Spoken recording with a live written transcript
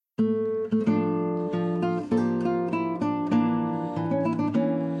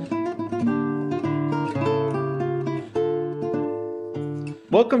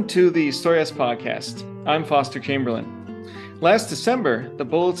Welcome to the Historias podcast. I'm Foster Chamberlain. Last December, the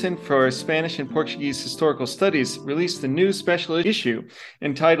Bulletin for Spanish and Portuguese Historical Studies released a new special issue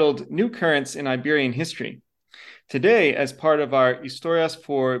entitled New Currents in Iberian History. Today, as part of our Historias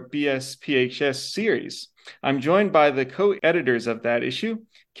for BSPHS series, I'm joined by the co-editors of that issue,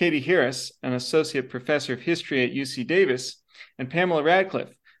 Katie Harris, an associate professor of history at UC Davis, and Pamela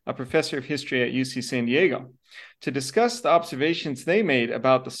Radcliffe, a professor of history at UC San Diego, to discuss the observations they made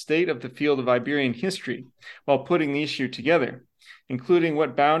about the state of the field of Iberian history while putting the issue together, including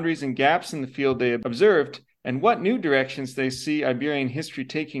what boundaries and gaps in the field they observed and what new directions they see Iberian history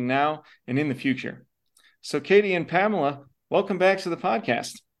taking now and in the future. So Katie and Pamela, welcome back to the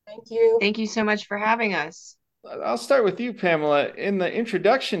podcast. Thank you. Thank you so much for having us. I'll start with you, Pamela. In the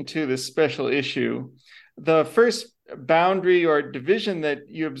introduction to this special issue, the first boundary or division that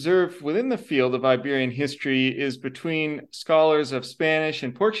you observe within the field of Iberian history is between scholars of Spanish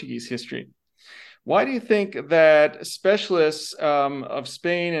and Portuguese history. Why do you think that specialists of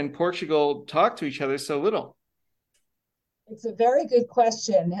Spain and Portugal talk to each other so little? It's a very good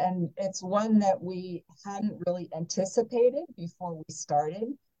question, and it's one that we hadn't really anticipated before we started.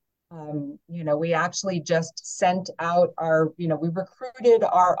 We actually just sent out we recruited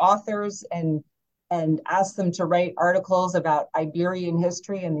our authors and asked them to write articles about Iberian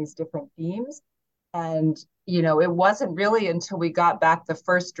history and these different themes. And, it wasn't really until we got back the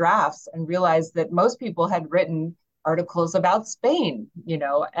first drafts and realized that most people had written articles about Spain,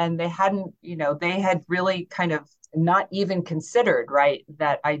 and they hadn't, they had really kind of not even considered, right,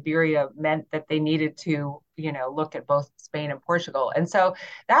 that Iberia meant that they needed to, look at both Spain and Portugal. And so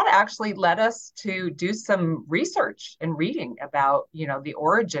that actually led us to do some research and reading about, the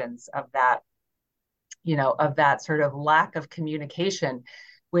origins of that sort of lack of communication,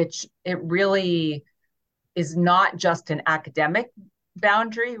 which it really is not just an academic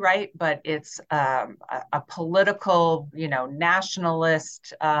boundary, right? But it's a political,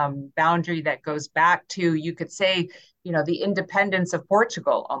 nationalist boundary that goes back to, you could say, the independence of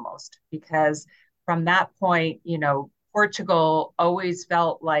Portugal almost, because from that point, Portugal always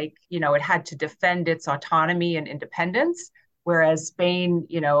felt like, it had to defend its autonomy and independence, whereas Spain,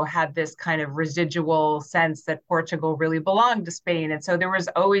 had this kind of residual sense that Portugal really belonged to Spain. And so there was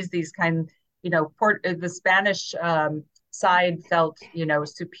always these the Spanish side felt,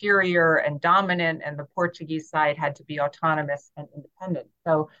 superior and dominant, and the Portuguese side had to be autonomous and independent.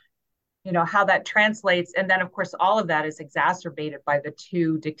 So, how that translates. And then, of course, all of that is exacerbated by the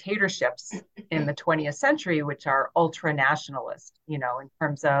two dictatorships in the 20th century, which are ultra-nationalist, in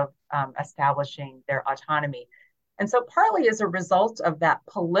terms of establishing their autonomy. And so partly as a result of that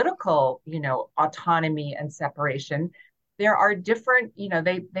political, autonomy and separation, there are different,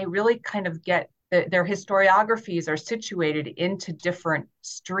 they really kind of get their historiographies are situated into different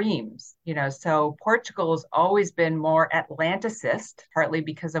streams, so Portugal has always been more Atlanticist, partly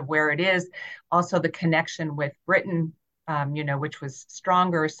because of where it is, also the connection with Britain, which was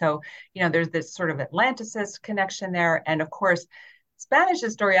stronger. So, there's this sort of Atlanticist connection there. And of course, Spanish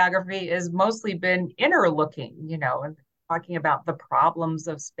historiography has mostly been inner looking, and talking about the problems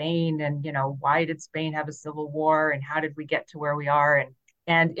of Spain and, why did Spain have a civil war and how did we get to where we are?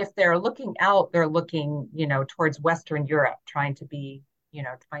 And if they're looking out, they're looking, towards Western Europe, trying to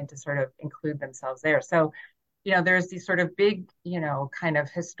sort of include themselves there. So, there's these sort of big, kind of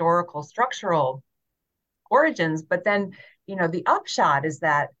historical structural origins. But then, the upshot is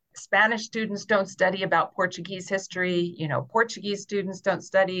that Spanish students don't study about Portuguese history, Portuguese students don't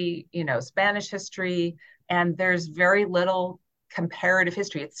study, Spanish history, and there's very little comparative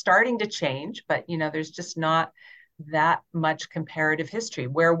history. It's starting to change, but, there's just not that much comparative history.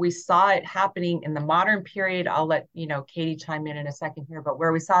 Where we saw it happening in the modern period, I'll let Katie chime in a second here, but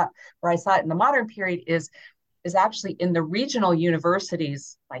where I saw it in the modern period is actually in the regional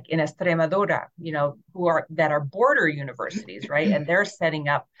universities, like in Extremadura, that are border universities, right? And they're setting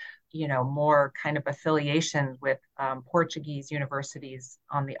up, more kind of affiliations with Portuguese universities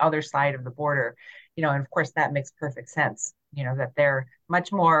on the other side of the border, and of course that makes perfect sense, that they're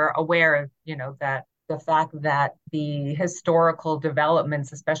much more aware of, that the fact that the historical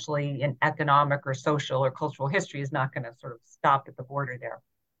developments, especially in economic or social or cultural history, is not going to sort of stop at the border there.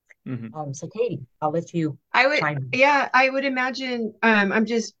 Mm-hmm. So Katie, I'll let you. I would imagine, I'm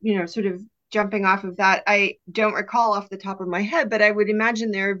just, sort of jumping off of that. I don't recall off the top of my head, but I would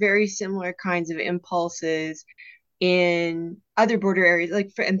imagine there are very similar kinds of impulses in other border areas,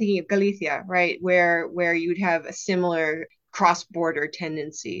 like I'm thinking of Galicia, right, where you would have a similar cross-border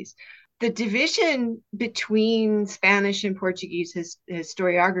tendencies. The division between Spanish and Portuguese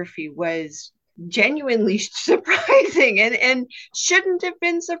historiography was genuinely surprising and shouldn't have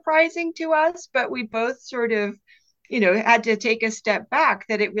been surprising to us, but we both sort of, had to take a step back,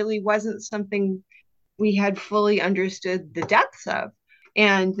 that it really wasn't something we had fully understood the depths of,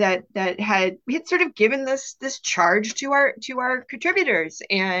 and that we had sort of given this charge to our contributors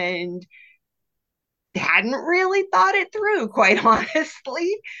and hadn't really thought it through, quite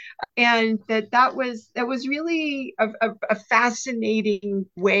honestly. And that was really a fascinating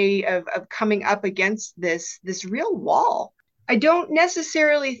way of coming up against this real wall. I don't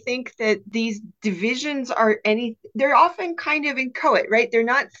necessarily think that these divisions they're often kind of inchoate, right? They're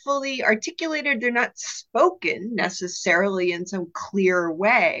not fully articulated, they're not spoken necessarily in some clear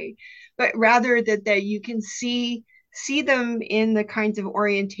way, but rather that you can see them in the kinds of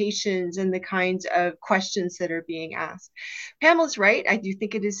orientations and the kinds of questions that are being asked. Pamela's right. I do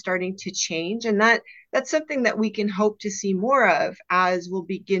think it is starting to change, and that's something that we can hope to see more of as we'll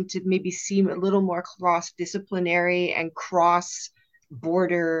begin to maybe see a little more cross-disciplinary and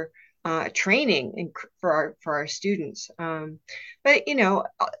cross-border training for our students. But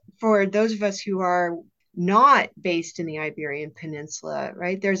for those of us who are not based in the Iberian Peninsula,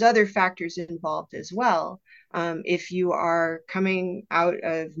 right, there's other factors involved as well. If you are coming out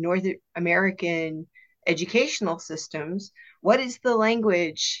of North American educational systems, what is the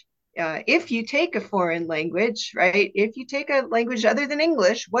language? If you take a foreign language, right? If you take a language other than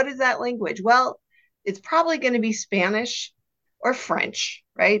English, what is that language? Well, it's probably going to be Spanish or French,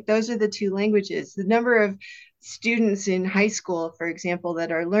 right? Those are the two languages. The number of students in high school, for example,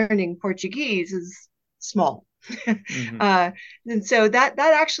 that are learning Portuguese is small. Mm-hmm. And so that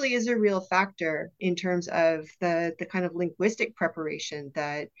actually is a real factor in terms of the kind of linguistic preparation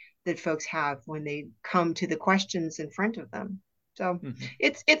that folks have when they come to the questions in front of them. So mm-hmm.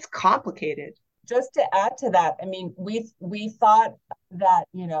 It's complicated. Just to add to that, I mean, we thought that,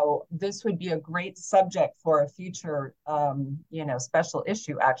 this would be a great subject for a future, special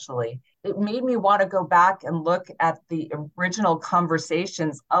issue, actually. It made me want to go back and look at the original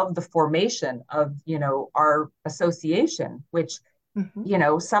conversations of the formation of, our association, which,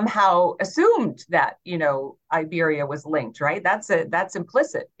 mm-hmm. Somehow assumed that, Iberia was linked, right? That's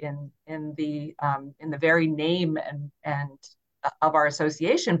implicit in the very name and of our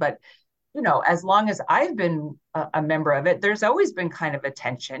association. But as long as I've been a member of it, there's always been kind of a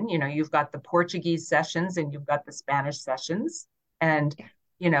tension. You've got the Portuguese sessions and you've got the Spanish sessions. And,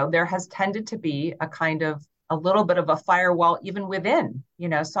 there has tended to be a little bit of a firewall even within,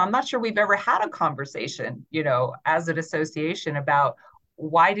 so I'm not sure we've ever had a conversation, as an association about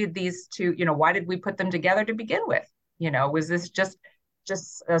why did these two, why did we put them together to begin with? Was this just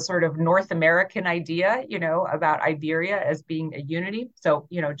a sort of North American idea, about Iberia as being a unity? So,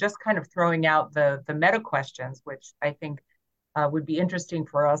 just kind of throwing out the meta questions, which I think would be interesting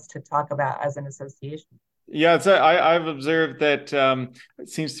for us to talk about as an association. Yeah, I've observed that it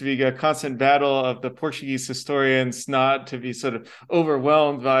seems to be a constant battle of the Portuguese historians not to be sort of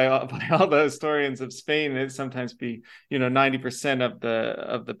overwhelmed by all the historians of Spain. It sometimes be 90% of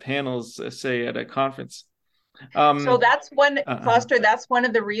the panels, say at a conference. So that's one, Foster, that's one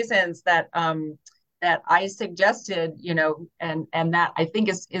of the reasons that that I suggested, and that I think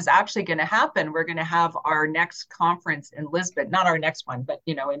is actually going to happen. We're going to have our next conference in Lisbon, not our next one, but,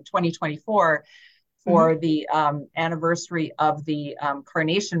 in 2024 for mm-hmm. the anniversary of the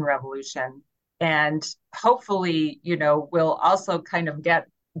Carnation Revolution. And hopefully, we'll also kind of get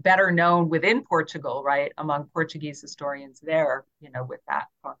better known within Portugal, right, among Portuguese historians there, with that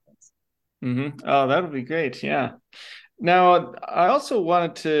conference. Mm-hmm. Oh, that would be great. Yeah. Now, I also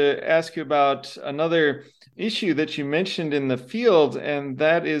wanted to ask you about another issue that you mentioned in the field, and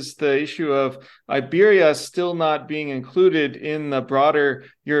that is the issue of Iberia still not being included in the broader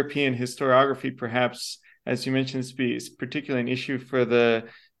European historiography, perhaps, as you mentioned, is particularly an issue for the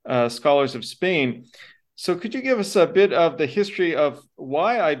scholars of Spain. So could you give us a bit of the history of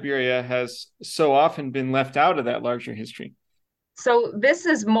why Iberia has so often been left out of that larger history? So this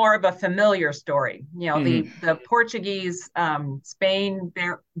is more of a familiar story. Mm-hmm. the Portuguese Spain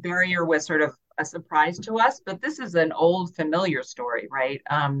barrier was sort of a surprise to us, but this is an old familiar story, right?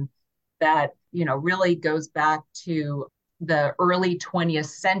 That really goes back to the early 20th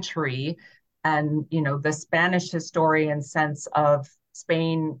century, and the Spanish historian sense of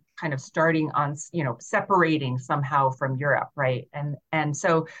Spain kind of starting on separating somehow from Europe, right? And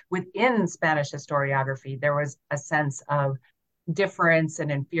so within Spanish historiography, there was a sense of difference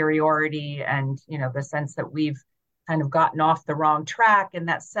and inferiority, and the sense that we've kind of gotten off the wrong track, and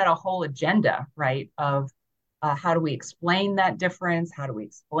that set a whole agenda, right, of how do we explain that difference, how do we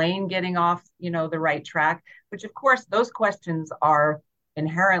explain getting off the right track, which of course those questions are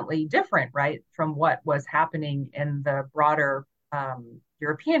inherently different, right, from what was happening in the broader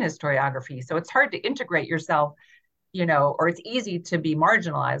European historiography. So it's hard to integrate yourself, or it's easy to be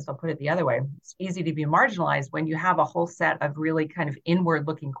marginalized. I'll put it the other way. It's easy to be marginalized when you have a whole set of really kind of inward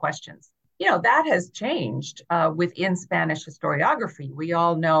looking questions. That has changed within Spanish historiography. We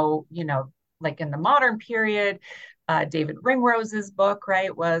all know, like in the modern period, David Ringrose's book,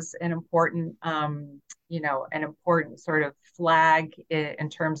 right, was an important, an important sort of flag in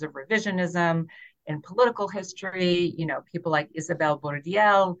terms of revisionism in political history. People like Isabel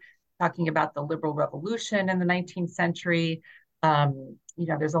Bourdiel talking about the liberal revolution in the 19th century.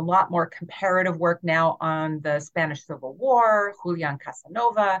 There's a lot more comparative work now on the Spanish Civil War, Julian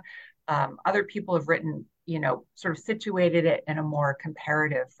Casanova. Other people have written, sort of situated it in a more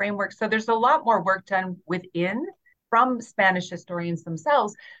comparative framework. So there's a lot more work done within from Spanish historians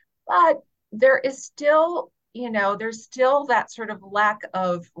themselves, but there is still, there's still that sort of lack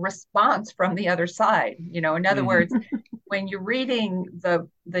of response from the other side. In other words, when you're reading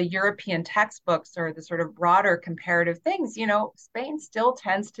the European textbooks or the sort of broader comparative things, Spain still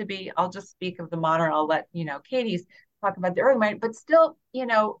tends to be, I'll just speak of the modern, I'll let, Katie's talk about the early modern, but still,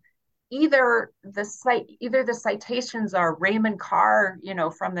 either the citations are Raymond Carr,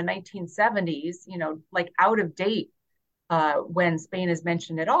 from the 1970s, like out of date when Spain is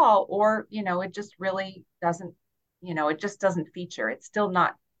mentioned at all, or, it just really doesn't, it just doesn't feature. It's still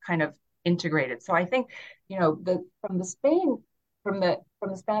not kind of integrated. So I think, from the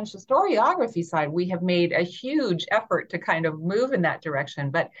Spanish historiography side, we have made a huge effort to kind of move in that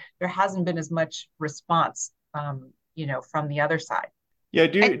direction, but there hasn't been as much response, from the other side. Yeah,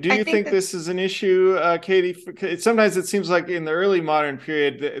 do you think this is an issue, Katie? Sometimes it seems like in the early modern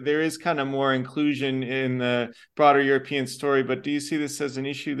period, there is kind of more inclusion in the broader European story, but do you see this as an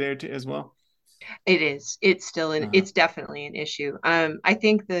issue there as well? It is. It's still it's definitely an issue. I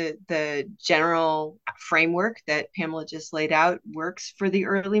think the general framework that Pamela just laid out works for the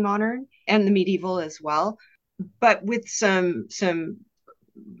early modern and the medieval as well, but with some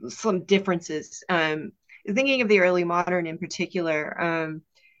differences. Thinking of the early modern in particular,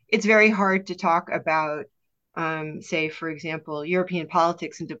 it's very hard to talk about, say, for example, European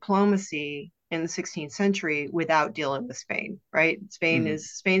politics and diplomacy in the 16th century without dealing with Spain, right?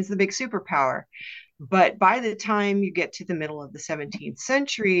 Spain's the big superpower. But by the time you get to the middle of the 17th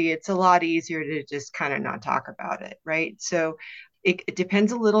century, it's a lot easier to just kind of not talk about it, right? So it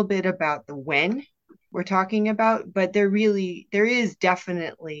depends a little bit about the when we're talking about, but there is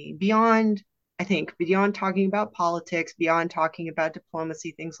definitely beyond talking about politics, beyond talking about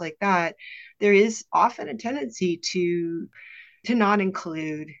diplomacy, things like that, there is often a tendency to not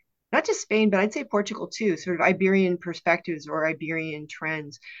include not just Spain, but I'd say Portugal too, sort of Iberian perspectives or Iberian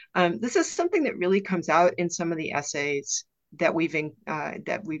trends. This is something that really comes out in some of the essays that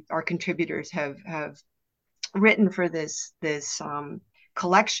our contributors have written for this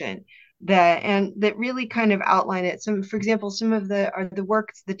collection. That really kind of outline it. For example, some of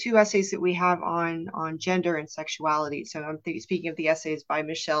the two essays that we have on gender and sexuality. So I'm speaking of the essays by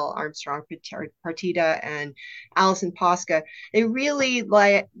Michelle Armstrong Partida and Alison Posca. They really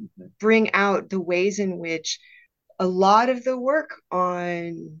bring out the ways in which a lot of the work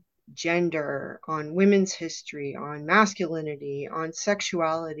on gender, on women's history, on masculinity, on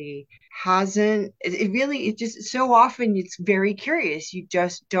sexuality it just so often it's very curious. You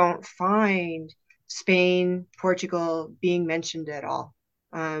just don't find Spain, Portugal being mentioned at all.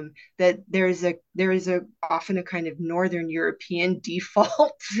 That there is often a kind of Northern European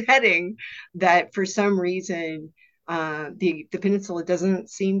default setting that for some reason the peninsula doesn't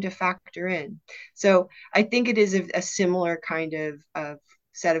seem to factor in. So I think it is a similar kind of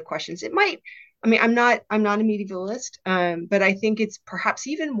set of questions. It might, I'm not a medievalist, but I think it's perhaps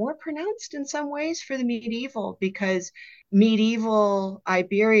even more pronounced in some ways for the medieval, because medieval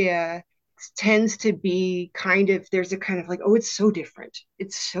Iberia tends to be there's a kind of like, oh, it's so different.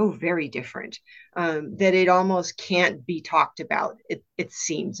 It's so very different that it almost can't be talked about. It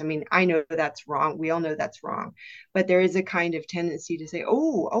seems, I know that's wrong. We all know that's wrong, but there is a kind of tendency to say,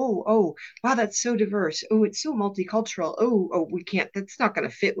 oh, wow, that's so diverse. Oh, it's so multicultural. Oh, we can't, that's not going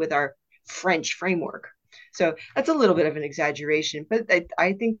to fit with our French framework. So that's a little bit of an exaggeration, but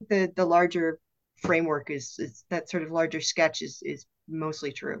I think the larger framework is that sort of larger sketch is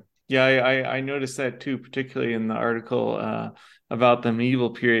mostly true. Yeah, I noticed that too, particularly in the article about the medieval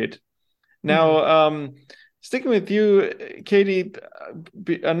period. Now, sticking with you, Katie,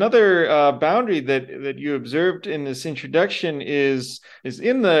 another boundary that you observed in this introduction is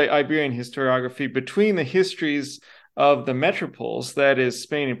in the Iberian historiography between the histories of the metropoles, that is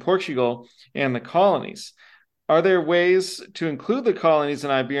Spain and Portugal, and the colonies. Are there ways to include the colonies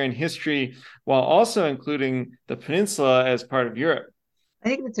in Iberian history while also including the peninsula as part of Europe? I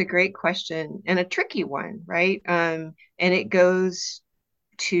think that's a great question and a tricky one, right? And it goes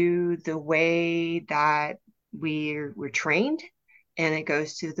to the way that we're trained, and it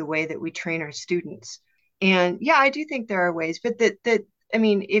goes to the way that we train our students. And yeah, I do think there are ways, but that I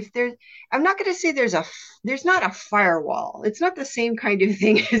mean, if there's, I'm not going to say there's not a firewall. It's not the same kind of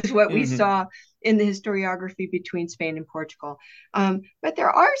thing as what we saw in the historiography between Spain and Portugal. But there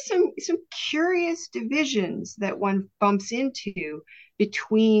are some curious divisions that one bumps into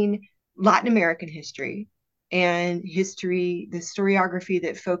between Latin American history and history, the historiography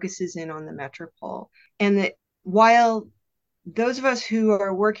that focuses in on the metropole. And that while those of us who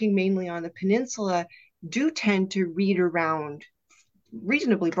are working mainly on the peninsula do tend to read around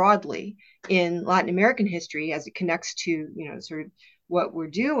reasonably broadly in Latin American history as it connects to, you know, sort of what we're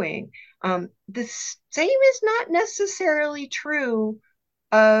doing, the same is not necessarily true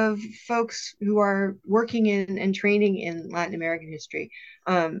of folks who are working in and training in Latin American history.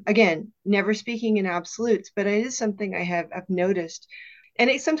 Again, never speaking in absolutes, but it is something I've noticed. And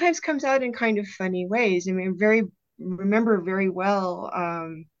it sometimes comes out in kind of funny ways. I mean, remember very well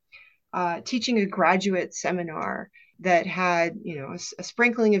teaching a graduate seminar that had, you know, a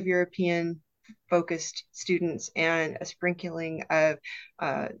sprinkling of European focused students and a sprinkling of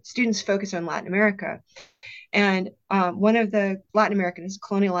students focused on Latin America. And one of the Latin Americanists,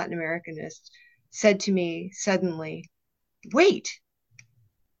 colonial Latin Americanists, said to me suddenly, wait,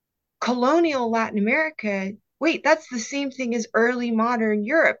 colonial Latin America, wait, that's the same thing as early modern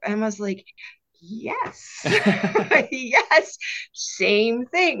Europe. And I was like, yes, yes, same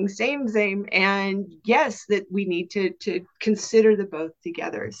thing, same. And yes, that we need to consider the both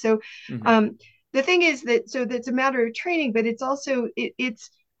together. So the thing is so that's a matter of training, but it's also,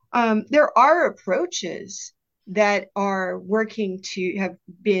 there are approaches that are working to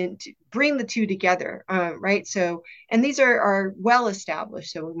bring the two together, right? So, and these are well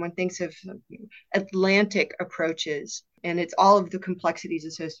established. So when one thinks of Atlantic approaches, and it's all of the complexities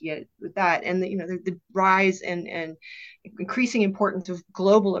associated with that, and the rise and increasing importance of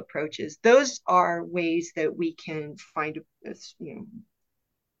global approaches. Those are ways that we can find,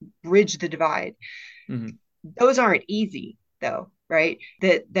 bridge the divide. Those aren't easy, though, right?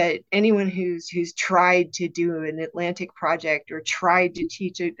 That anyone who's tried to do an Atlantic project or tried to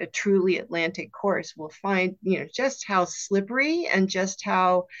teach a truly Atlantic course will find, just how slippery and just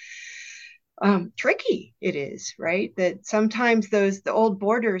how tricky it is, right? That sometimes the old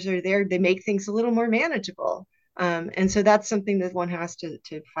borders are there, they make things a little more manageable. And so that's something that one has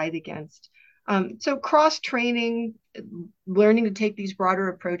to fight against. So cross-training, learning to take these broader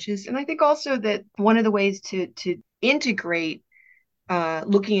approaches. And I think also that one of the ways to integrate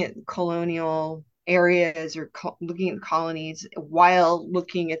looking at colonial areas or looking at colonies while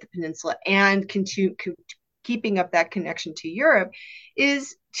looking at the peninsula and keeping up that connection to Europe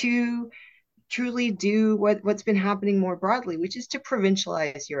is to truly do what's been happening more broadly, which is to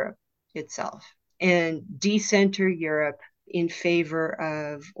provincialize Europe itself and decenter Europe in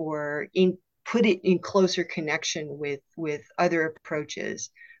favor of or put it in closer connection with other approaches.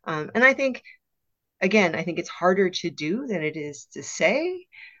 And I think it's harder to do than it is to say,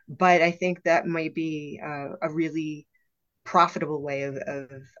 but I think that might be a really profitable way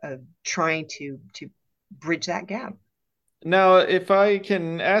of trying to bridge that gap. Now, if I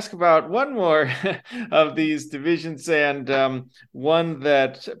can ask about one more of these divisions, and one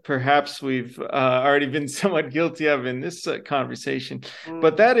that perhaps we've already been somewhat guilty of in this conversation,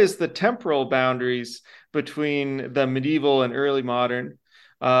 but that is the temporal boundaries between the medieval and early modern,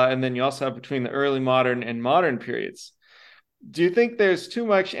 and then you also have between the early modern and modern periods. Do you think there's too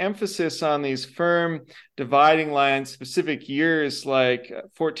much emphasis on these firm dividing lines, specific years like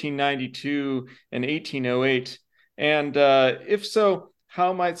 1492 and 1808? And if so,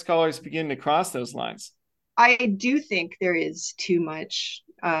 how might scholars begin to cross those lines? I do think there is too much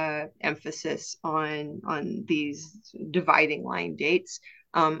emphasis on these dividing line dates.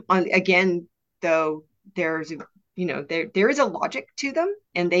 Again, though, there is a logic to them,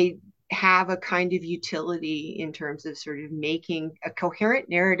 and they have a kind of utility in terms of sort of making a coherent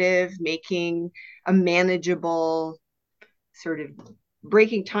narrative, making a manageable sort of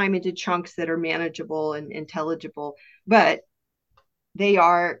breaking time into chunks that are manageable and intelligible, but they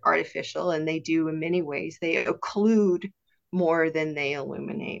are artificial, and they do in many ways, they occlude more than they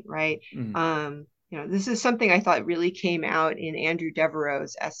illuminate, right? This is something I thought really came out in Andrew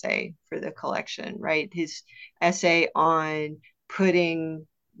Devereux's essay for the collection, right? His essay on putting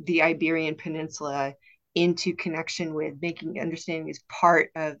the Iberian Peninsula into connection with understanding as part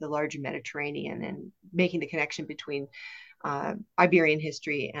of the larger Mediterranean and making the connection between Iberian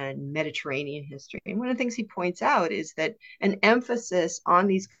history and Mediterranean history. And one of the things he points out is that an emphasis on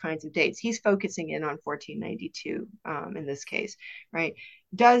these kinds of dates, he's focusing in on 1492 in this case, right?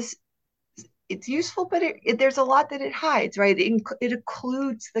 It's useful, but there's a lot that it hides, right? It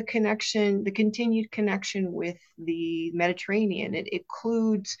includes the connection, the continued connection with the Mediterranean. It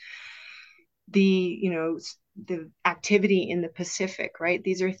includes the activity in the Pacific, right?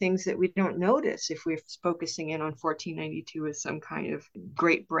 These are things that we don't notice if we're focusing in on 1492 as some kind of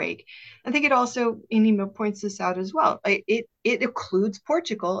great break. I think it also, Inima points this out as well, it includes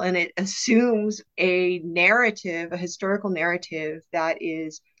Portugal, and it assumes a historical narrative that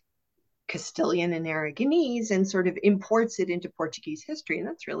is Castilian and Aragonese, and sort of imports it into Portuguese history, and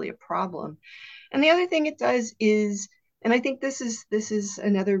that's really a problem. And the other thing it does is, and I think this is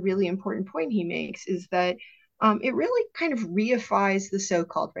another really important point he makes, is that it really kind of reifies the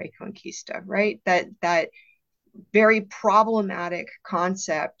so-called Reconquista, right? That very problematic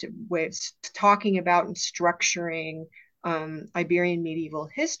concept with talking about and structuring Iberian medieval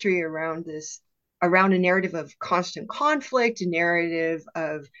history around a narrative of constant conflict, a narrative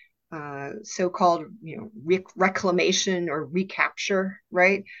of so-called reclamation or recapture,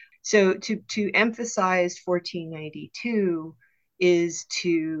 right? So to emphasize 1492 is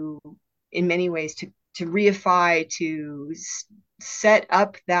to, in many ways, to reify, to set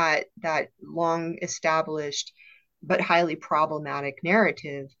up that long established but highly problematic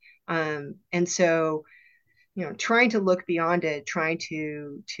narrative. And so, trying to look beyond it, trying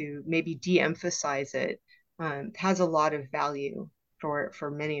to maybe de-emphasize it, has a lot of value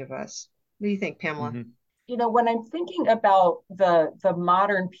for many of us. What do you think, Pamela? Mm-hmm. When I'm thinking about the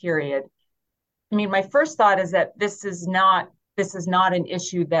modern period, I mean, my first thought is that this is not an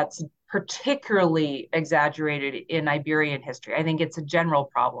issue that's particularly exaggerated in Iberian history. I think it's a general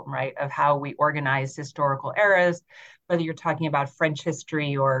problem, right, of how we organize historical eras, whether you're talking about French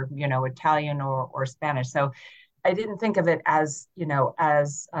history or, Italian or Spanish. So I didn't think of it as,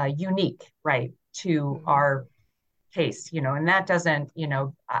 unique, right, to our case, and that doesn't,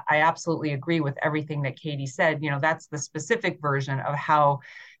 I absolutely agree with everything that Katie said. That's the specific version of how,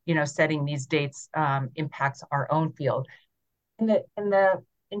 setting these dates impacts our own field.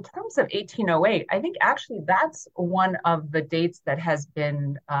 In terms of 1808, I think actually that's one of the dates that has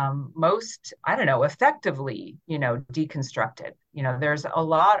been most, effectively, deconstructed. There's a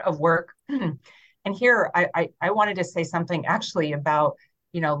lot of work. And here I wanted to say something actually about,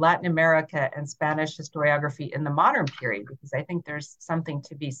 Latin America and Spanish historiography in the modern period, because I think there's something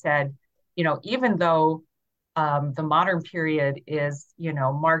to be said, even though the modern period is,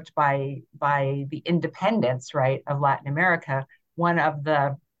 marked by the independence, right, of Latin America. One of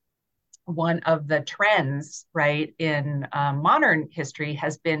the trends, right, in modern history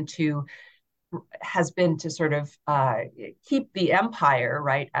has been to sort of keep the empire,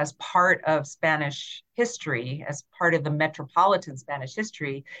 right, as part of Spanish history, as part of the metropolitan Spanish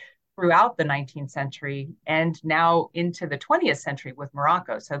history throughout the 19th century and now into the 20th century with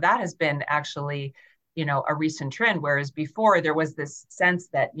Morocco. So that has been actually, a recent trend, whereas before there was this sense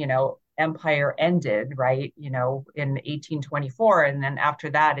that, empire ended, right, in 1824, and then after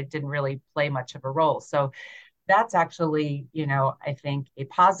that it didn't really play much of a role. So that's actually, I think a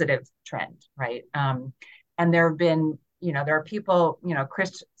positive trend, right? And there have been, there are people,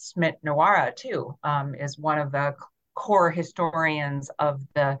 Chris Schmidt-Nawara too, is one of the core historians of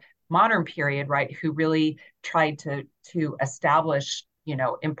the modern period, right, who really tried to establish,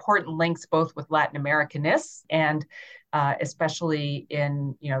 important links both with Latin Americanists and especially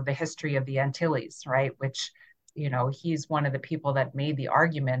in, the history of the Antilles, right, which, he's one of the people that made the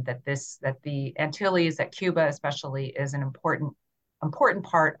argument that the Antilles, that Cuba especially, is an important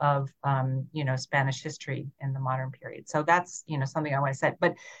part of, Spanish history in the modern period. So that's, something I want to say.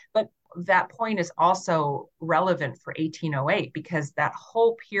 But that point is also relevant for 1808, because that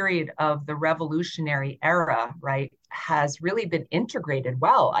whole period of the revolutionary era, right, has really been integrated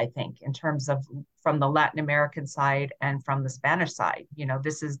well, I think, in terms of from the Latin American side and from the Spanish side.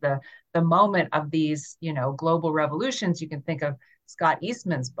 This is the moment of these, global revolutions. You can think of Scott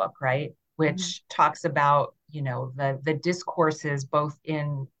Eastman's book, right, which talks about, the discourses both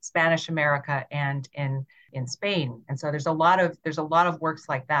in Spanish America and in Spain. And so there's a lot of works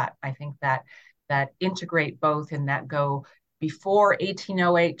like that, I think, that integrate both and that go before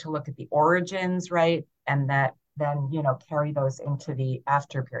 1808 to look at the origins, right, and that then, carry those into the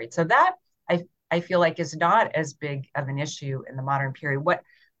after period. So that I feel like is not as big of an issue in the modern period. What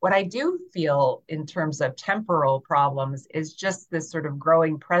I do feel in terms of temporal problems is just this sort of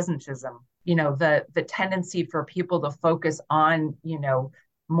growing presentism, the tendency for people to focus on,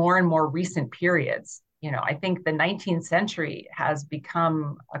 more and more recent periods. I think the 19th century has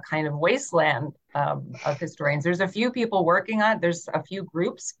become a kind of wasteland of historians. There's a few people working on it, there's a few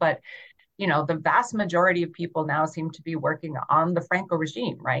groups, but the vast majority of people now seem to be working on the Franco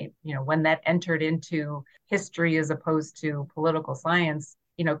regime, right? When that entered into history as opposed to political science,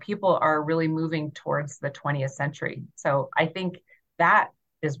 people are really moving towards the 20th century. So I think that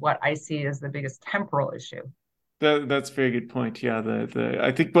is what I see as the biggest temporal issue. That's a very good point. Yeah,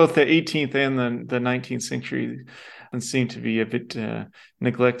 I think both the 18th and the 19th century seem to be a bit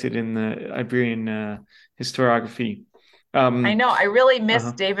neglected in the Iberian historiography. I know. I really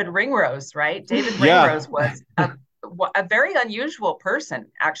miss David Ringrose, right? David Ringrose was a very unusual person,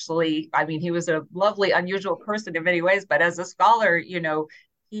 actually. I mean, he was a lovely, unusual person in many ways, but as a scholar,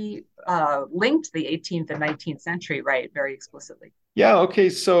 he linked the 18th and 19th century, right, very explicitly. Yeah, okay,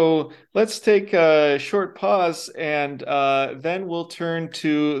 so let's take a short pause and then we'll turn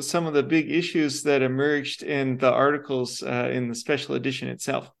to some of the big issues that emerged in the articles in the special edition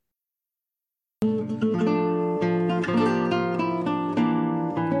itself.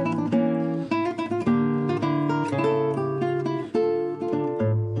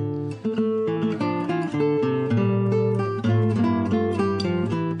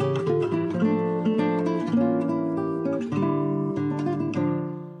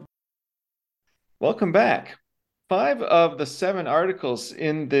 Welcome back. 5 of the 7 articles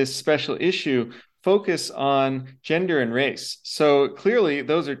in this special issue focus on gender and race. So clearly,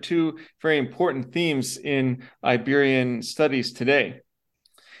 those are 2 very important themes in Iberian studies today.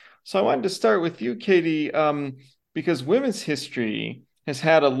 So I wanted to start with you, Katie, because women's history has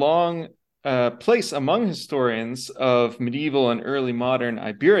had a long place among historians of medieval and early modern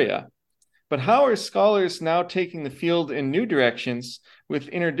Iberia. But how are scholars now taking the field in new directions with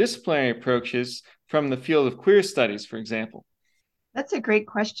interdisciplinary approaches from the field of queer studies, for example? That's a great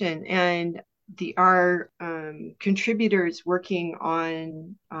question. And our contributors working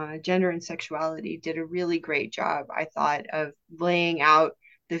on gender and sexuality did a really great job, I thought, of laying out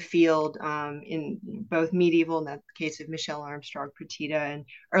the field in both medieval, in that case of Michelle Armstrong Perdita, and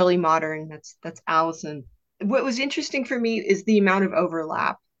early modern, that's Allison. What was interesting for me is the amount of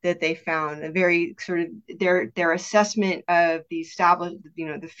overlap that they found, a very sort of their assessment of the established,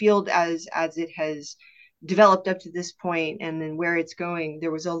 the field as it has developed up to this point and then where it's going. There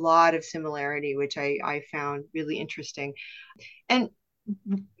was a lot of similarity, which I found really interesting. And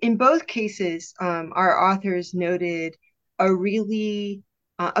in both cases, our authors noted a really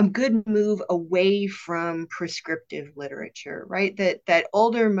a good move away from prescriptive literature, right? That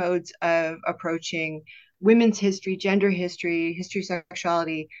older modes of approaching women's history, gender history, history of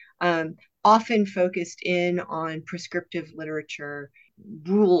sexuality, often focused in on prescriptive literature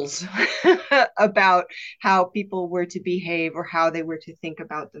rules about how people were to behave or how they were to think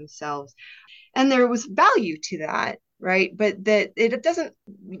about themselves. And there was value to that, right? But that it doesn't,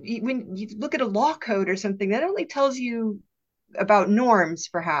 when you look at a law code or something, that only tells you about norms,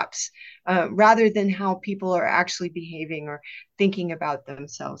 perhaps, rather than how people are actually behaving or thinking about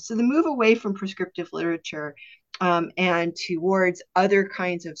themselves. So the move away from prescriptive literature and towards other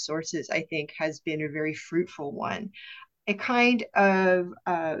kinds of sources, I think, has been a very fruitful one. A kind of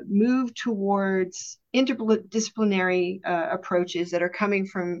move towards interdisciplinary approaches that are coming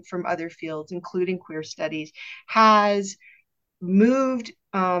from other fields, including queer studies, has moved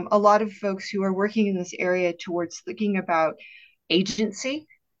a lot of folks who are working in this area towards thinking about agency,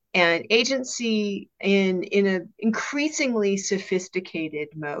 and agency in an increasingly sophisticated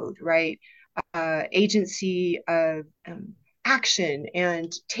mode, right? Agency of action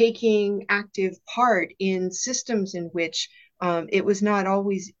and taking active part in systems in which it was not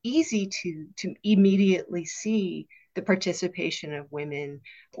always easy to immediately see the participation of women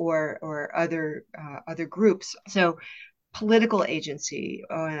or other groups. So political agency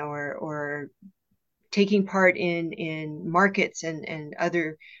or taking part in markets and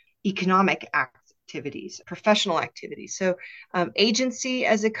other economic activities, professional activities. So agency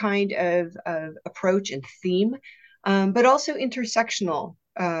as a kind of approach and theme, but also intersectional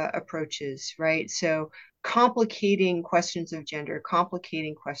approaches, right? So complicating questions of gender,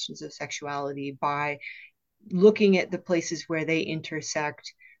 complicating questions of sexuality by looking at the places where they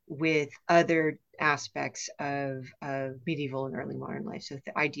intersect with other aspects of medieval and early modern life. So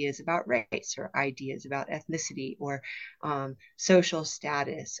the ideas about race or ideas about ethnicity or social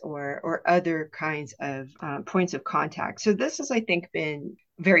status or other kinds of points of contact. So this has, I think, been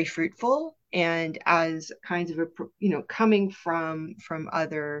very fruitful, and as kinds of, coming from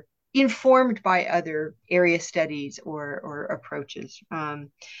other informed by other area studies or approaches.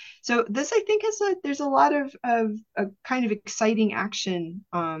 So this, I think, there's a lot of a kind of exciting action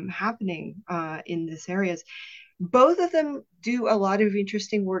happening in this areas. Both of them do a lot of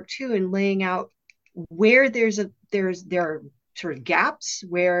interesting work too in laying out where there are sort of gaps,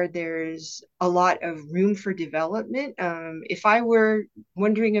 where there's a lot of room for development. If I were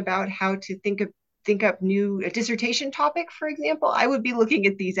wondering about how to think up a dissertation topic, for example, I would be looking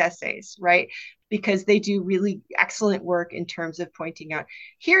at these essays, right? Because they do really excellent work in terms of pointing out,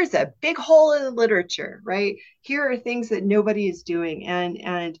 here's a big hole in the literature, right? Here are things that nobody is doing.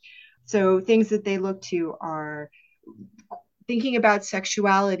 And so things that they look to are thinking about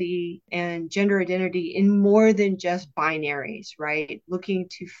sexuality and gender identity in more than just binaries, right? Looking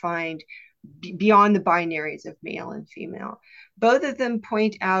to find beyond the binaries of male and female. Both of them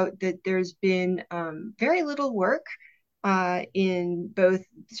point out that there's been very little work in both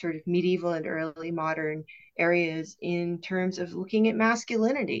sort of medieval and early modern areas in terms of looking at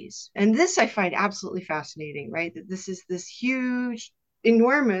masculinities. And this I find absolutely fascinating, right? That this is this huge,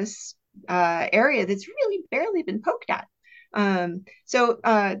 enormous area that's really barely been poked at. So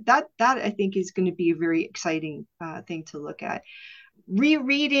that I think is going to be a very exciting thing to look at.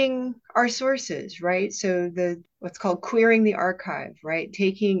 Rereading our sources, right? So the what's called queering the archive, right?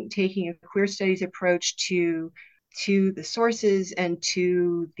 Taking a queer studies approach to the sources and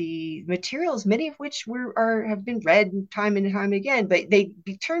to the materials, many of which have been read time and time again, but they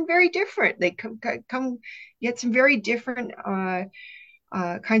turn very different. They come yet some very different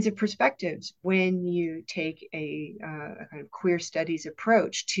kinds of perspectives when you take a kind of queer studies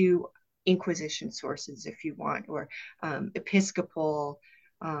approach to Inquisition sources, if you want, or Episcopal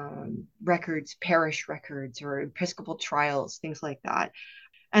records, parish records, or Episcopal trials, things like that.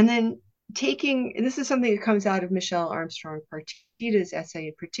 And then and this is something that comes out of Michelle Armstrong Partita's essay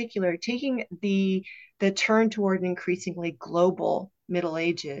in particular, taking the turn toward an increasingly global Middle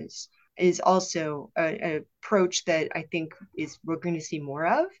Ages is also an approach that I think we're going to see more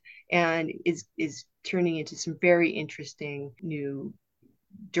of, and is turning into some very interesting new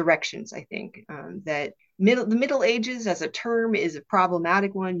directions. I think that the Middle Ages as a term is a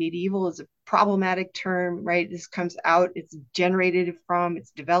problematic one. Medieval is a problematic term, right? This comes out, it's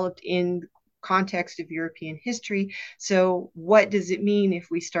developed in the context of European history. So what does it mean if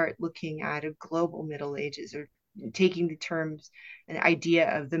we start looking at a global Middle Ages, or taking the terms and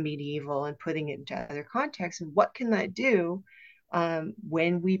idea of the medieval and putting it into other contexts? And what can that do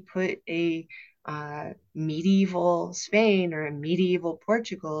when we put a medieval Spain or a medieval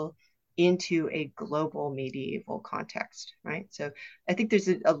Portugal into a global medieval context, right? So I think there's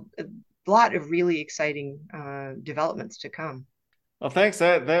a lot of really exciting developments to come. Well, thanks.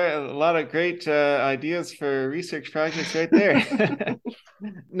 There are a lot of great ideas for research projects right there.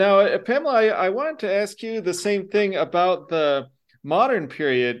 Now, Pamela, I wanted to ask you the same thing about the modern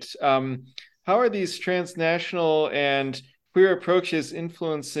period. How are these transnational and queer approaches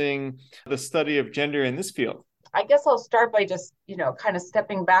influencing the study of gender in this field? I guess I'll start by just, kind of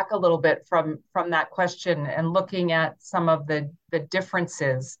stepping back a little bit from that question and looking at some of the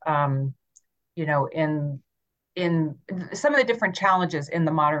differences, in some of the different challenges in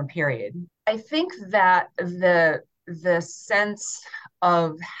the modern period. I think that the sense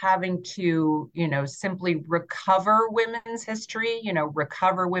of having to, simply recover women's history,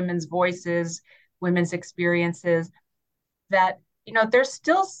 recover women's voices, women's experiences, that, there's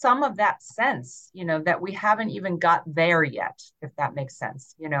still some of that sense, that we haven't even got there yet, if that makes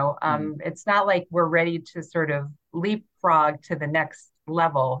sense. It's not like we're ready to sort of leapfrog to the next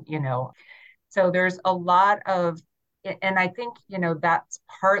level, So there's a lot of, and I think, that's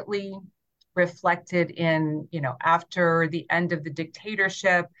partly reflected in, after the end of the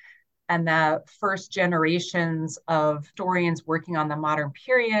dictatorship and the first generations of historians working on the modern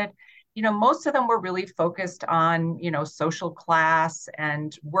period, most of them were really focused on, social class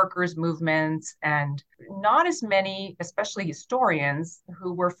and workers' movements, and not as many, especially historians,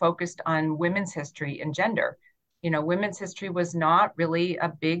 who were focused on women's history and gender. Women's history was not really a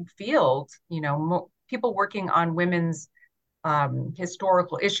big field. People working on women's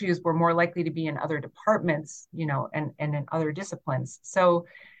historical issues were more likely to be in other departments, and in other disciplines. So,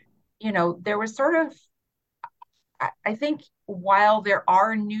 there was sort of, I think, while there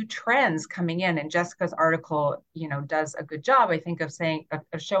are new trends coming in, and Jessica's article, does a good job, I think, of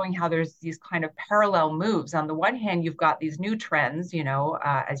showing how there's these kind of parallel moves. On the one hand, you've got these new trends,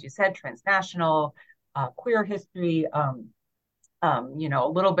 as you said, transnational, queer history, a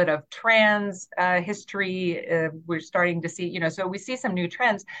little bit of trans history. We're starting to see, so we see some new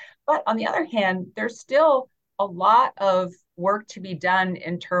trends. But on the other hand, there's still a lot of work to be done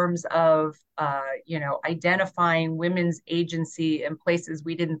in terms of, identifying women's agency in places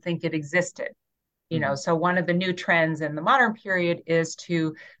we didn't think it existed. So one of the new trends in the modern period is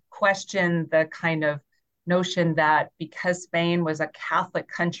to question the kind of notion that because Spain was a Catholic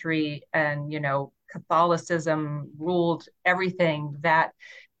country and, Catholicism ruled everything, that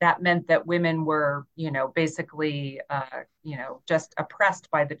meant that women were, basically, just oppressed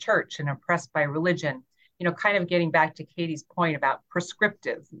by the church and oppressed by religion. Kind of getting back to Katie's point about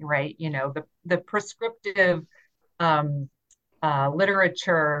prescriptive, right? The prescriptive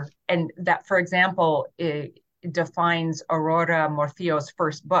literature, and that, for example, it defines Aurora Morcillo's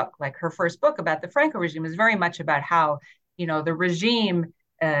first book. Like, her first book about the Franco regime is very much about how, the regime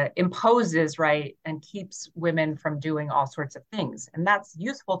imposes, right, and keeps women from doing all sorts of things. And that's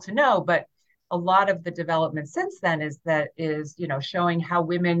useful to know, but a lot of the development since then is showing how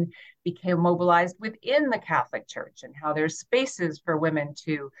women became mobilized within the Catholic Church and how there's spaces for women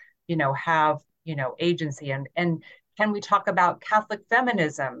to, have, agency. And can we talk about Catholic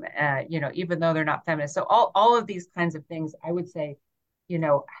feminism, even though they're not feminist? So all of these kinds of things, I would say,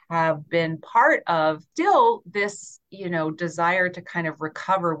 have been part of still this, desire to kind of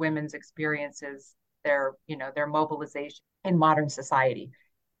recover women's experiences, their mobilization in modern society.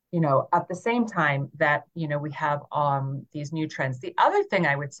 At the same time that, we have these new trends. The other thing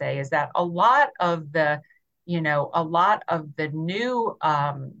I would say is that a lot of the new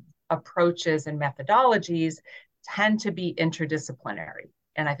approaches and methodologies tend to be interdisciplinary.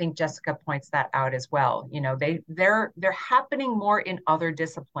 And I think Jessica points that out as well. They're happening more in other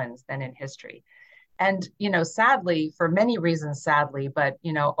disciplines than in history. And, sadly, for many reasons, but,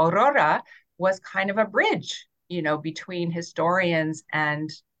 Aurora was kind of a bridge, between historians and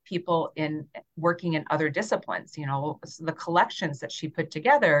people working in other disciplines. The collections that she put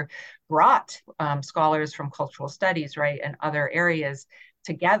together brought scholars from cultural studies, right, and other areas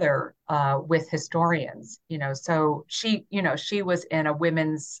together with historians. So she was in a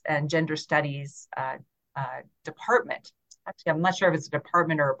women's and gender studies department. Actually, I'm not sure if it's a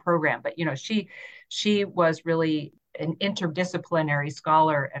department or a program, but she was really an interdisciplinary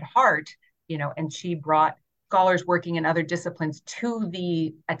scholar at heart, and she brought scholars working in other disciplines to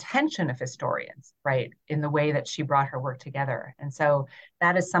the attention of historians, right, in the way that she brought her work together. And so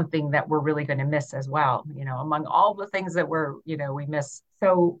that is something that we're really going to miss as well, among all the things that we miss.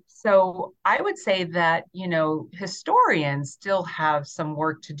 So I would say that, historians still have some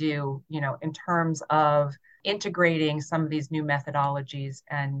work to do, in terms of integrating some of these new methodologies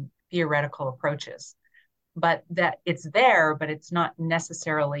and theoretical approaches. But that it's there, but it's not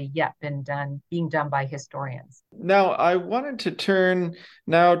necessarily yet being done by historians. Now, I wanted to turn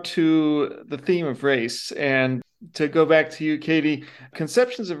now to the theme of race, and to go back to you, Katie.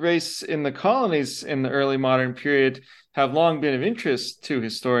 Conceptions of race in the colonies in the early modern period have long been of interest to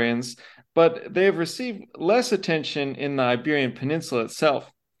historians, but they have received less attention in the Iberian Peninsula itself.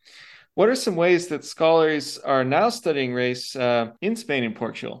 What are some ways that scholars are now studying race in Spain and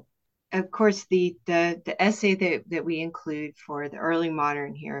Portugal? Of course, the essay that we include for the early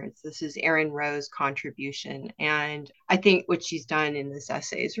modern here, this is Erin Rowe's contribution. And I think what she's done in this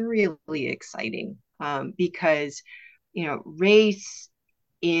essay is really exciting because, race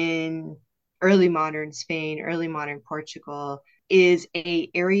in early modern Spain, early modern Portugal is an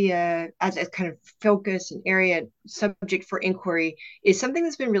area as a kind of focus, an area subject for inquiry, is something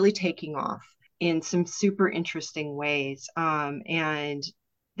that's been really taking off in some super interesting ways. And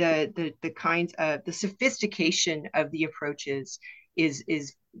the kinds of the sophistication of the approaches is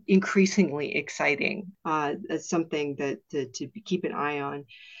increasingly exciting as something that to keep an eye on.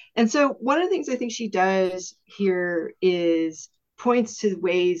 And so one of the things I think she does here is points to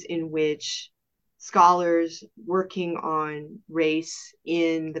ways in which scholars working on race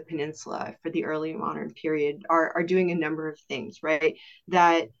in the peninsula for the early modern period are doing a number of things, right?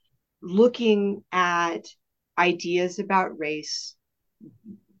 That looking at ideas about race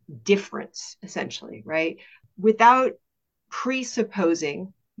difference, essentially, right? Without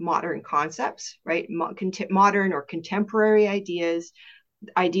presupposing modern concepts, right? Modern or contemporary ideas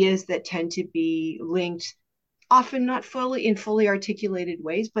that tend to be linked, often not fully articulated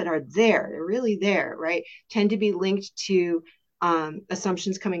ways, but are there. They're really there, right? Tend to be linked to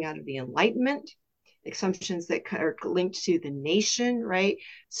assumptions coming out of the Enlightenment, assumptions that are linked to the nation, right?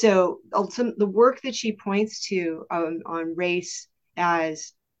 So the work that she points to on race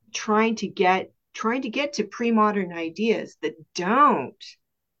as trying to get to pre-modern ideas that don't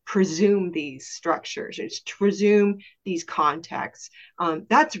presume these structures, it's to presume these contexts.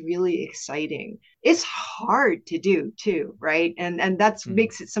 That's really exciting. It's hard to do too, right? And that's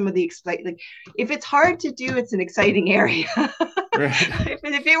makes it some of the like, if it's hard to do, it's an exciting area. Right.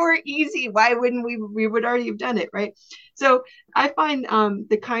 If it were easy, why wouldn't we would already have done it, right? So I find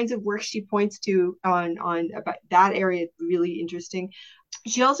the kinds of work she points to on about that area really interesting.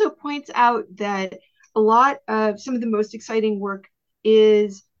 She also points out that a lot of some of the most exciting work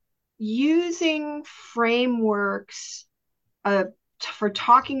is using frameworks for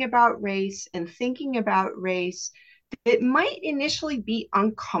talking about race and thinking about race that might initially be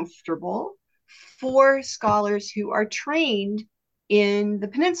uncomfortable for scholars who are trained in the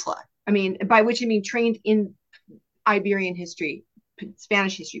peninsula. I mean, by which I mean trained in Iberian history,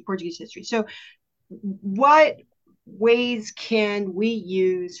 Spanish history, Portuguese history. So what ways can we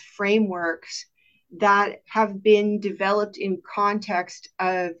use frameworks that have been developed in context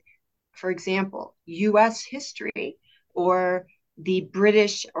of, for example, US history or the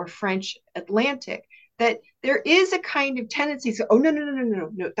British or French Atlantic, that there is a kind of tendency to, oh,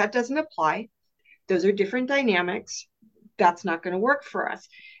 no, that doesn't apply. Those are different dynamics. That's not going to work for us.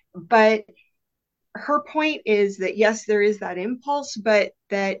 But her point is that, yes, there is that impulse, but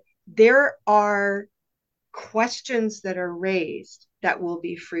that there are questions that are raised that will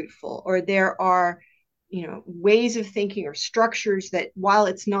be fruitful, or there are ways of thinking or structures that, while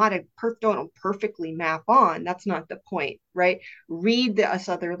it's not don't perfectly map on, that's not the point, right? Read this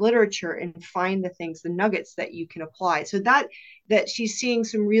other literature and find the things, the nuggets that you can apply. So that she's seeing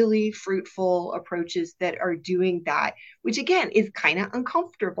some really fruitful approaches that are doing that, which again is kind of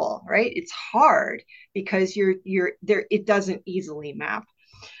uncomfortable, right? It's hard because you're there, it doesn't easily map.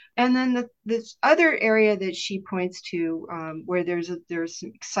 And then this other area that she points to, where there's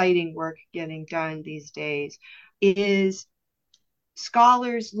some exciting work getting done these days, is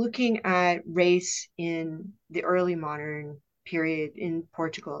scholars looking at race in the early modern period in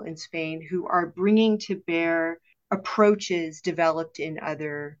Portugal, in Spain, who are bringing to bear approaches developed in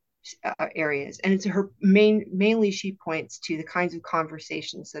other areas. And it's mainly she points to the kinds of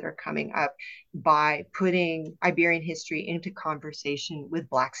conversations that are coming up by putting Iberian history into conversation with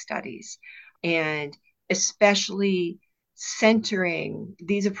Black studies, and especially centering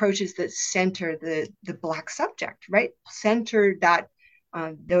these approaches that center the Black subject, right? Center that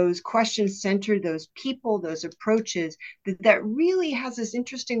those questions, center those people, those approaches, that really has this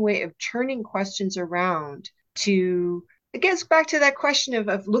interesting way of turning questions around to, it gets back to that question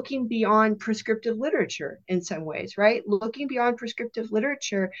of looking beyond prescriptive literature in some ways, right? Looking beyond prescriptive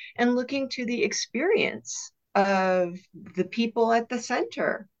literature and looking to the experience of the people at the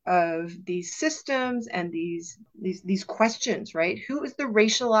center of these systems and these questions, right? Who is the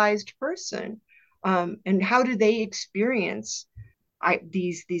racialized person, and how do they experience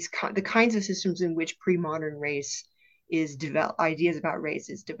the kinds of systems in which pre-modern race is developed, ideas about race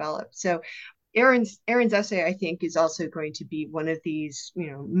is developed. So Erin's essay, I think, is also going to be one of these,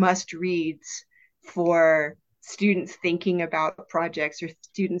 must reads for students thinking about projects, or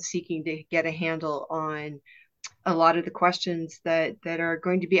students seeking to get a handle on a lot of the questions that are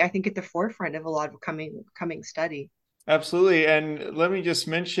going to be, I think, at the forefront of a lot of coming study. Absolutely. And let me just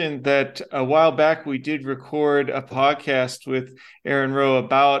mention that a while back, we did record a podcast with Erin Rowe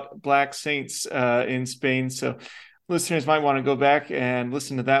about Black saints in Spain. So listeners might want to go back and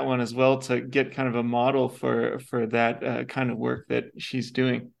listen to that one as well to get kind of a model for that kind of work that she's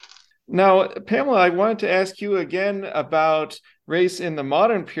doing. Now, Pamela, I wanted to ask you again about race in the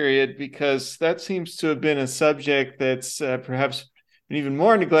modern period, because that seems to have been a subject that's perhaps been even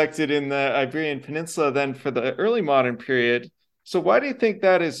more neglected in the Iberian Peninsula than for the early modern period. So why do you think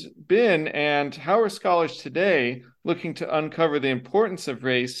that has been, and how are scholars today looking to uncover the importance of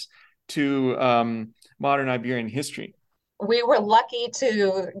race to modern Iberian history? We were lucky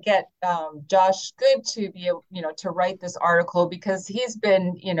to get Josh Good to be able, to write this article, because he's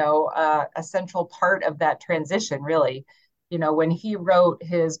been, a central part of that transition, really. When he wrote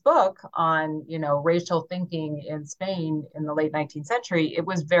his book on, racial thinking in Spain in the late 19th century, it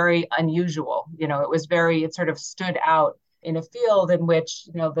was very unusual. It sort of stood out in a field in which,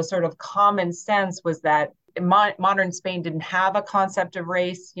 the sort of common sense was that modern Spain didn't have a concept of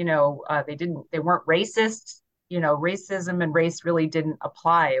race. They weren't racists. Racism and race really didn't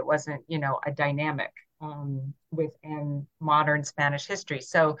apply. It wasn't, a dynamic within modern Spanish history.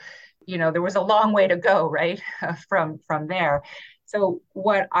 So, there was a long way to go, right, from there. So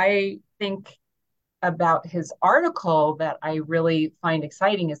what I think about his article that I really find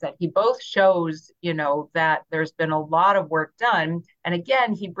exciting is that he both shows, that there's been a lot of work done. And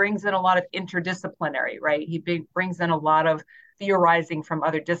again, he brings in a lot of interdisciplinary, right? He brings in a lot of theorizing from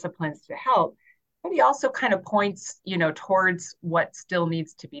other disciplines to help, but he also kind of points, towards what still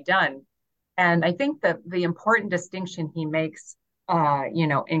needs to be done. And I think that the important distinction he makes,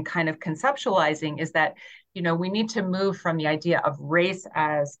 in kind of conceptualizing is that, we need to move from the idea of race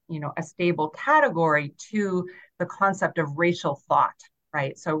as, a stable category to the concept of racial thought,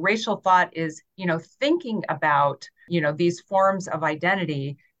 right? So racial thought is, thinking about, these forms of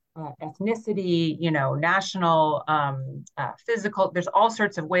identity, ethnicity, national, physical. There's all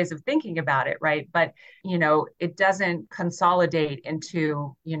sorts of ways of thinking about it, right? But it doesn't consolidate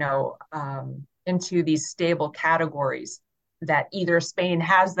into these stable categories that either Spain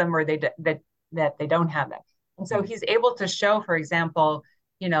has them or that they don't have them. And so he's able to show, for example,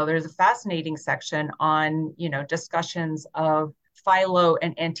 there's a fascinating section on discussions of philo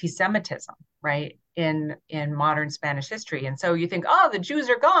and anti-Semitism, right? In modern Spanish history. And so you think, oh, the Jews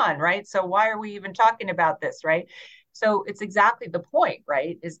are gone, right? So why are we even talking about this, right? So it's exactly the point,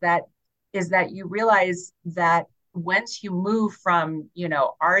 right? Is that you realize that once you move from,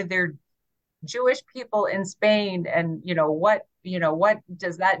 are there Jewish people in Spain, and what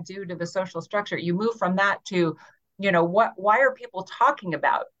does that do to the social structure? You move from that to, why are people talking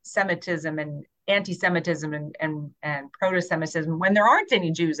about Semitism and anti-Semitism and proto-Semitism when there aren't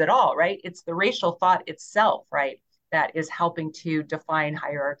any Jews at all, right? It's the racial thought itself, right, that is helping to define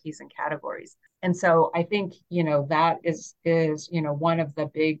hierarchies and categories. And so I think, that is one of the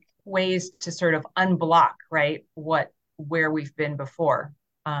big ways to sort of unblock, right, where we've been before.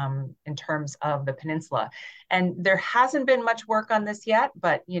 In terms of the peninsula. And there hasn't been much work on this yet,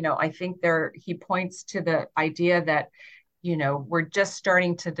 but, I think he points to the idea that, we're just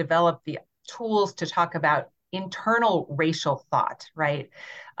starting to develop the tools to talk about internal racial thought, right?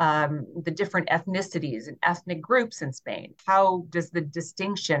 The different ethnicities and ethnic groups in Spain. How does the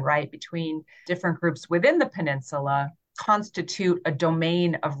distinction, right, between different groups within the peninsula constitute a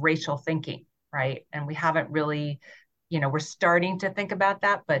domain of racial thinking, right? And we haven't really we're starting to think about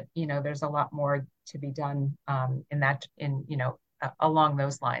that, but, there's a lot more to be done along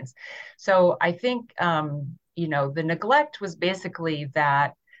those lines. So I think, the neglect was basically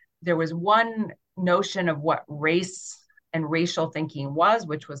that there was one notion of what race and racial thinking was,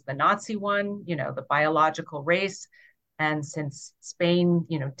 which was the Nazi one, the biological race. And since Spain,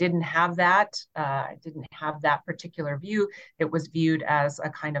 didn't have that particular view, it was viewed as a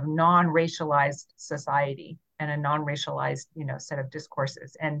kind of non-racialized society and a non-racialized, set of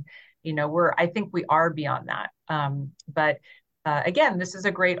discourses. And, I think we are beyond that. But again, this is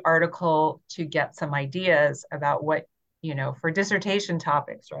a great article to get some ideas about what, for dissertation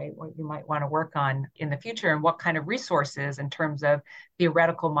topics, right, what you might want to work on in the future and what kind of resources in terms of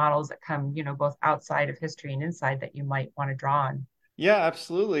theoretical models that come, both outside of history and inside that you might want to draw on. Yeah,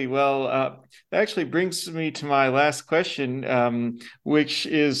 absolutely. Well, that actually brings me to my last question, which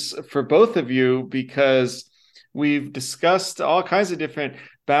is for both of you, because we've discussed all kinds of different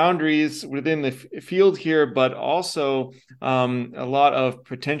boundaries within the field here, but also a lot of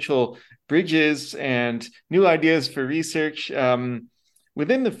potential bridges and new ideas for research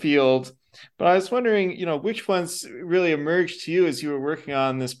within the field. But I was wondering, which ones really emerged to you as you were working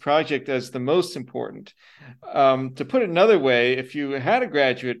on this project as the most important? To put it another way, if you had a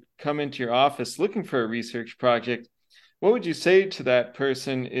graduate come into your office looking for a research project, what would you say to that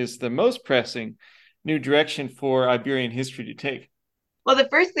person is the most pressing new direction for Iberian history to take? Well, the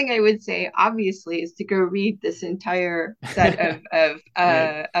first thing I would say, obviously, is to go read this entire set of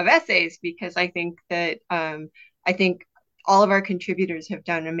essays, because I think that all of our contributors have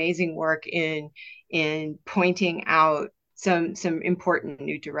done amazing work in pointing out some important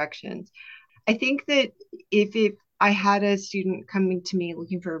new directions. I think that if I had a student coming to me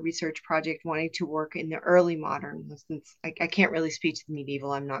looking for a research project, wanting to work in the early modern, since I can't really speak to the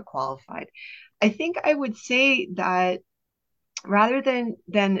medieval, I'm not qualified. I think I would say that rather than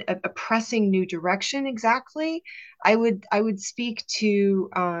a pressing new direction exactly, I would speak to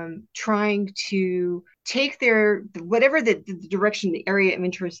trying to take their whatever the direction, the area of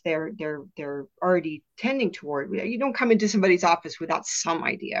interest they're already tending toward. You don't come into somebody's office without some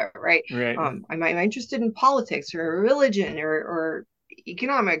idea, right? Right. Am I interested in politics or religion or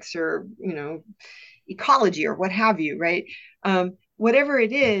economics or ecology or what have you, right? Whatever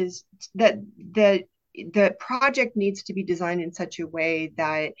it is, that the project needs to be designed in such a way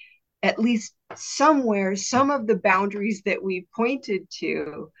that at least somewhere, some of the boundaries that we've pointed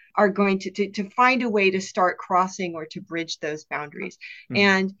to are going to find a way to start crossing or to bridge those boundaries. Mm-hmm.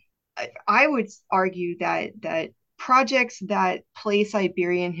 And I would argue that projects that place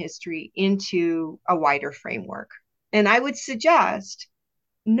Iberian history into a wider framework, and I would suggest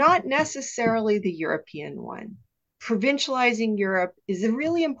not necessarily the European one, provincializing Europe is a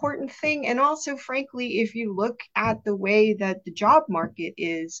really important thing. And also, frankly, if you look at the way that the job market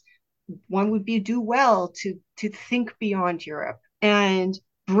is, one would do well to think beyond Europe and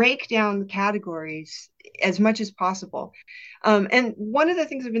break down the categories as much as possible. And one of the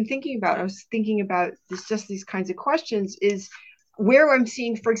things I've been thinking about, I was thinking about this, just these kinds of questions, is where I'm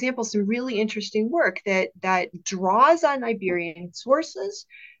seeing, for example, some really interesting work that draws on Iberian sources,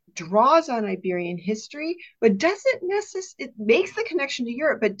 draws on Iberian history, but doesn't necessarily, it makes the connection to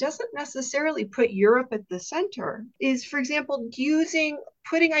Europe, but doesn't necessarily put Europe at the center, is, for example,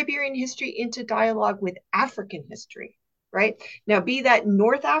 putting Iberian history into dialogue with African history, right? Now, be that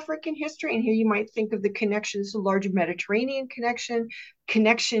North African history, and here you might think of the connections to larger Mediterranean connection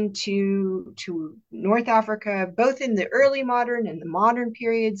to North Africa, both in the early modern and the modern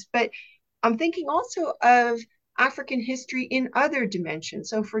periods, but I'm thinking also of African history in other dimensions.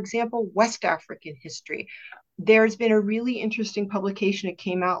 So, for example, West African history. There's been a really interesting publication that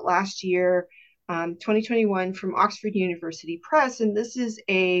came out last year, 2021, from Oxford University Press, and this is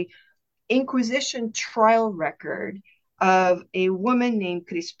a Inquisition trial record of a woman named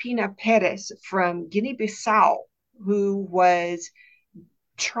Crispina Perez from Guinea-Bissau, who was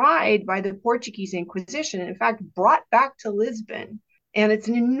tried by the Portuguese Inquisition, and in fact brought back to Lisbon. And it's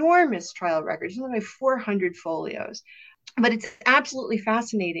an enormous trial record. It's only like 400 folios. But it's absolutely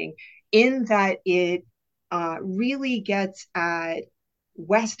fascinating in that it really gets at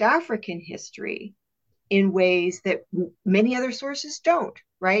West African history in ways that many other sources don't,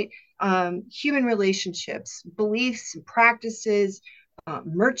 right? Human relationships, beliefs, practices,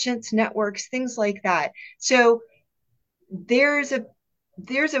 merchants, networks, things like that. So there's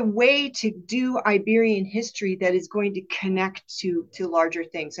a way to do Iberian history that is going to connect to larger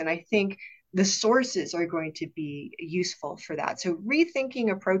things. And I think the sources are going to be useful for that. So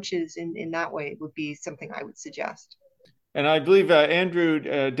rethinking approaches in that way would be something I would suggest. And I believe Andrew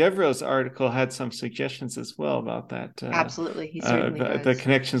Devereux's article had some suggestions as well about that. Absolutely, he certainly does. The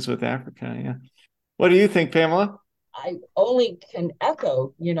connections with Africa, yeah. What do you think, Pamela? I only can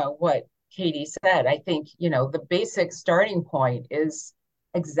echo, what Katie said. I think, the basic starting point is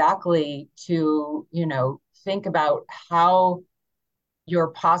exactly to, think about how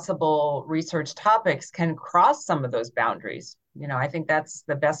your possible research topics can cross some of those boundaries. I think that's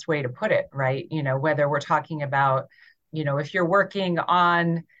the best way to put it, right? Whether we're talking about, if you're working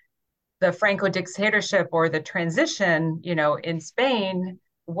on the Franco dictatorship or the transition, in Spain,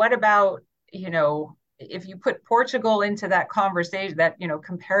 what about, if you put Portugal into that conversation, that,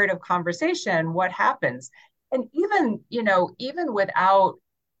 comparative conversation, what happens? And even without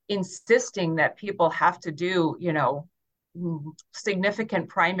insisting that people have to do, significant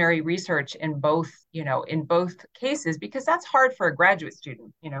primary research in both cases, because that's hard for a graduate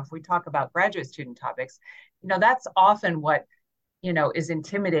student. If we talk about graduate student topics, that's often what, is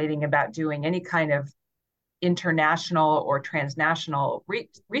intimidating about doing any kind of international or transnational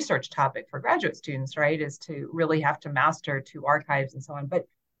research topic for graduate students, right, is to really have to master two archives and so on. But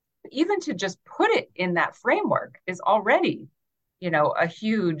even to just put it in that framework is already, a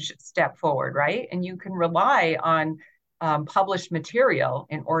huge step forward, right? And you can rely on published material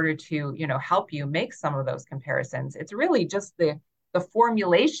in order to, help you make some of those comparisons. It's really just the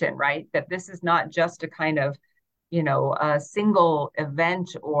formulation, right? That this is not just a kind of, a single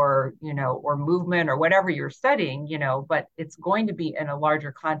event or, or movement or whatever you're studying, but it's going to be in a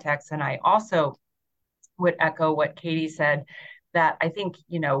larger context. And I also would echo what Katie said, that I think,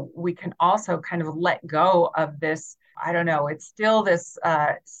 we can also kind of let go of this, I don't know, it's still this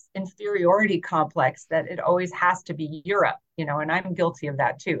inferiority complex that it always has to be Europe, and I'm guilty of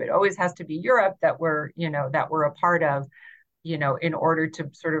that too. It always has to be Europe that we're a part of, in order to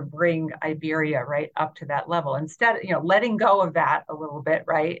sort of bring Iberia right up to that level. Instead, letting go of that a little bit,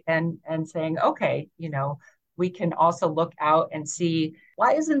 right? And saying, okay, we can also look out and see,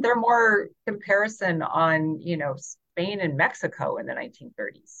 why isn't there more comparison on, Spain and Mexico in the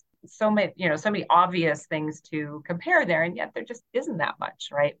 1930s? So many obvious things to compare there, and yet there just isn't that much,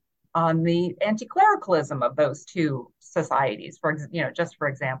 right? On the anti-clericalism of those two societies, just for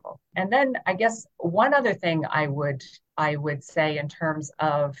example. And then I guess one other thing I would say in terms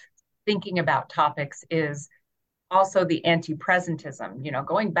of thinking about topics is also the anti-presentism,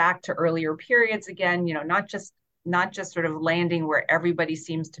 going back to earlier periods again, not just sort of landing where everybody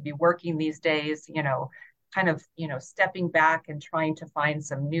seems to be working these days, kind of, stepping back and trying to find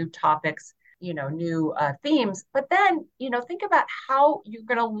some new topics, new themes, but then, think about how you're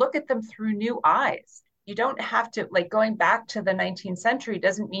going to look at them through new eyes. You don't have to, like, going back to the 19th century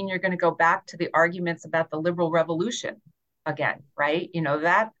doesn't mean you're going to go back to the arguments about the liberal revolution again, right?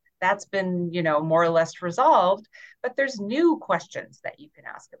 that's been, more or less resolved, but there's new questions that you can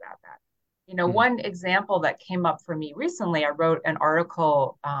ask about that. One example that came up for me recently, I wrote an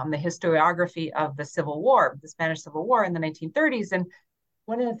article, the historiography of the Civil War, the Spanish Civil War in the 1930s. And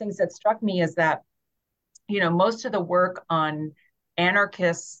one of the things that struck me is that, most of the work on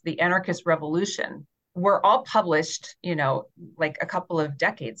the anarchist revolution were all published, like a couple of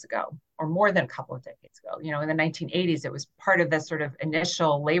decades ago, or more than a couple of decades ago. In the 1980s, it was part of the sort of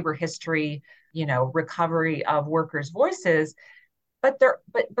initial labor history, recovery of workers' voices. But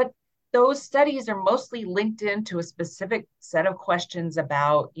those studies are mostly linked into a specific set of questions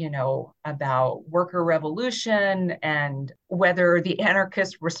about worker revolution and whether the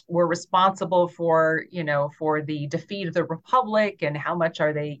anarchists were responsible for the defeat of the Republic, and how much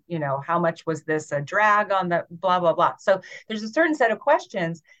was this a drag on the blah, blah, blah. So there's a certain set of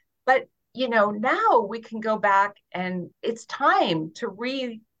questions, but, now we can go back, and it's time to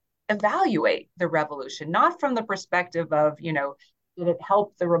reevaluate the revolution, not from the perspective of, did it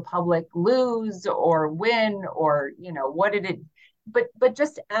help the Republic lose or win, or, what did it, but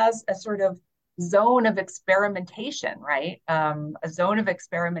just as a sort of zone of experimentation, right? A zone of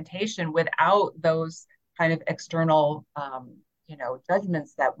experimentation without those kind of external,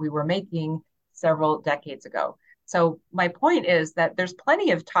 judgments that we were making several decades ago. So my point is that there's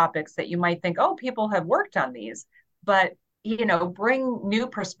plenty of topics that you might think, oh, people have worked on these, but, bring new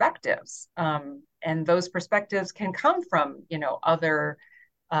perspectives. And those perspectives can come from, other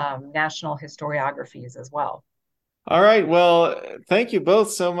national historiographies as well. All right. Well, thank you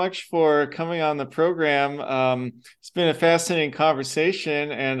both so much for coming on the program. It's been a fascinating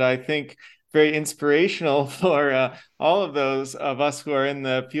conversation, and I think very inspirational for all of those of us who are in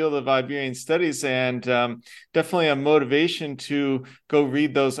the field of Iberian studies, and definitely a motivation to go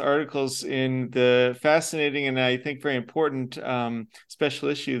read those articles in the fascinating and I think very important special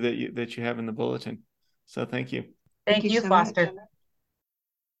issue that you have in the bulletin. So thank you. Thank you, Foster.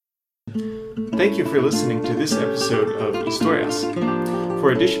 Thank you for listening to this episode of Historias.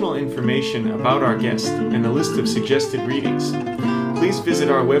 For additional information about our guest and a list of suggested readings, please visit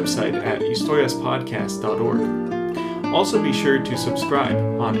our website at historiaspodcast.org. Also be sure to subscribe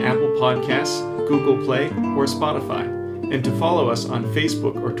on Apple Podcasts, Google Play, or Spotify, and to follow us on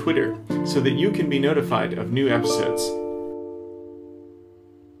Facebook or Twitter so that you can be notified of new episodes.